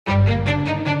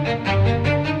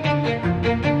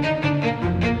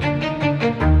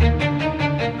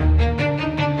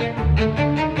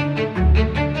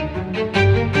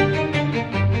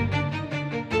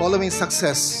Following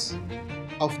success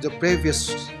of the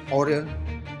previous order,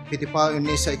 PT PAL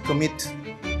Indonesia commit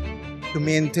to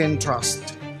maintain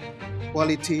trust,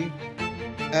 quality,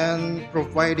 and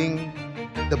providing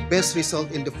the best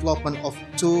result in development of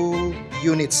 2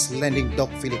 units landing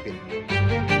dock Philippines.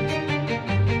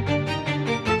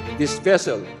 This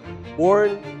vessel,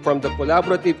 born from the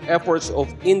collaborative efforts of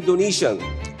Indonesian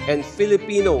and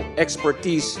Filipino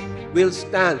expertise, will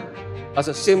stand as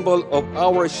a symbol of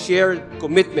our shared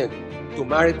commitment to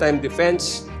maritime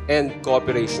defense and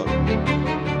cooperation.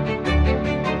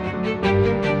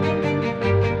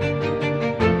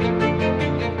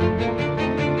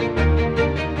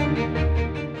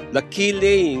 The keel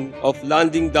laying of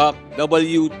landing dock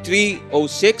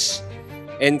W306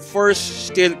 and first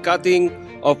steel cutting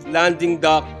of landing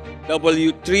dock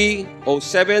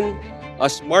W307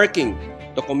 as marking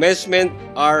the commencement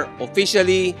are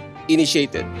officially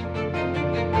initiated.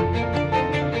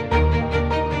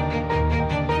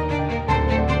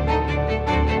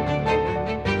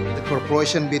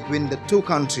 Cooperation between the 2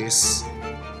 countries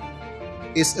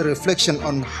is a reflection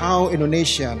on how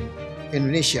Indonesia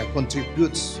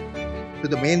contributes to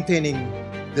the maintaining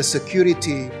the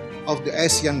security of the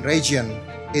ASEAN region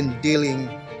in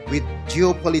dealing with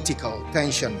geopolitical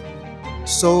tension,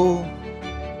 so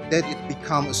that it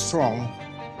becomes strong,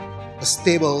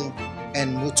 stable,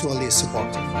 and mutually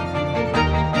supportive.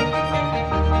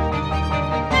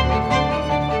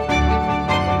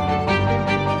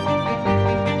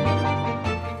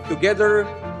 Together,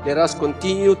 let us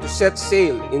continue to set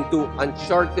sail into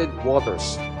uncharted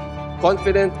waters,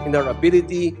 confident in our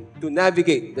ability to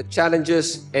navigate the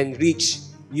challenges and reach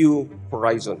new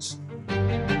horizons.